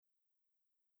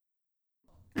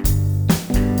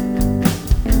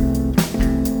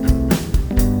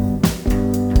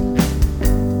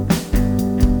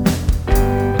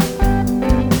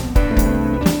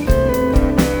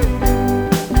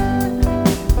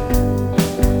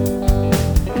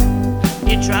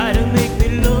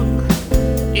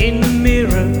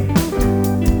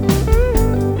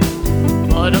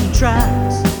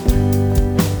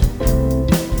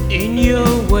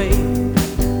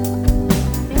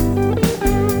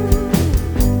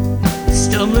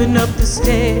Coming up the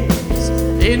stairs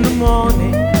in the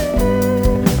morning,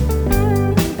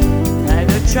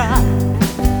 and I try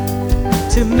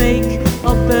to make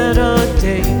a better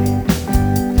day,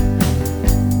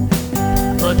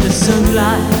 but the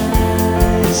sunlight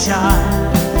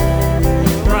shines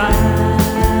bright,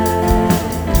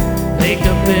 make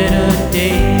a better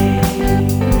day.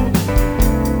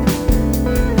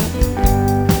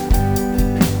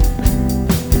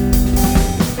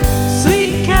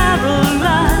 Sweet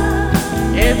Caroline,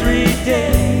 every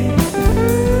day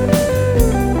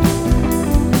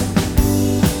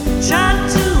try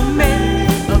to make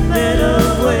a better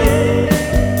way.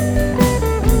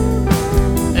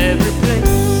 Every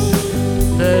place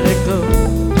that I go,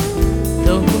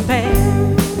 don't compare.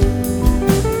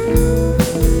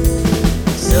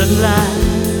 Sunlight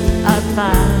I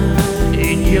find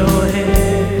in your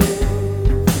hair.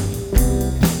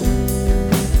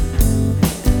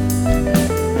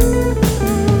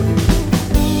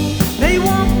 They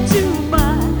want to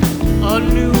buy a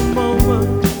new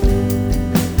moment,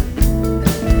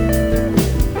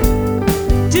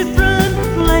 different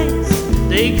place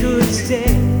they could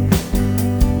stay.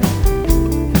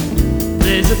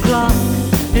 There's a clock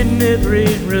in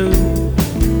every room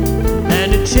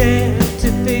and a chair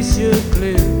to face your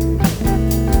gloom,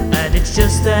 and it's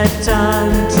just that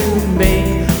time to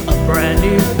make a brand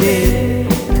new day.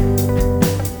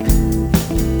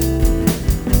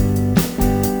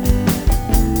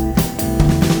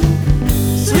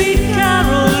 Sweet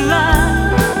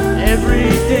Caroline,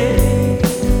 every day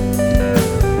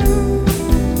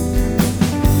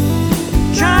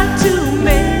try to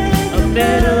make a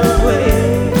better way.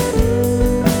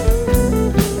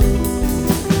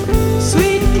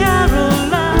 Sweet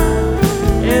Caroline,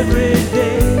 every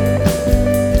day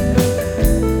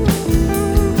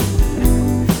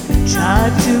try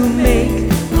to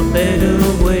make a better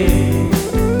way.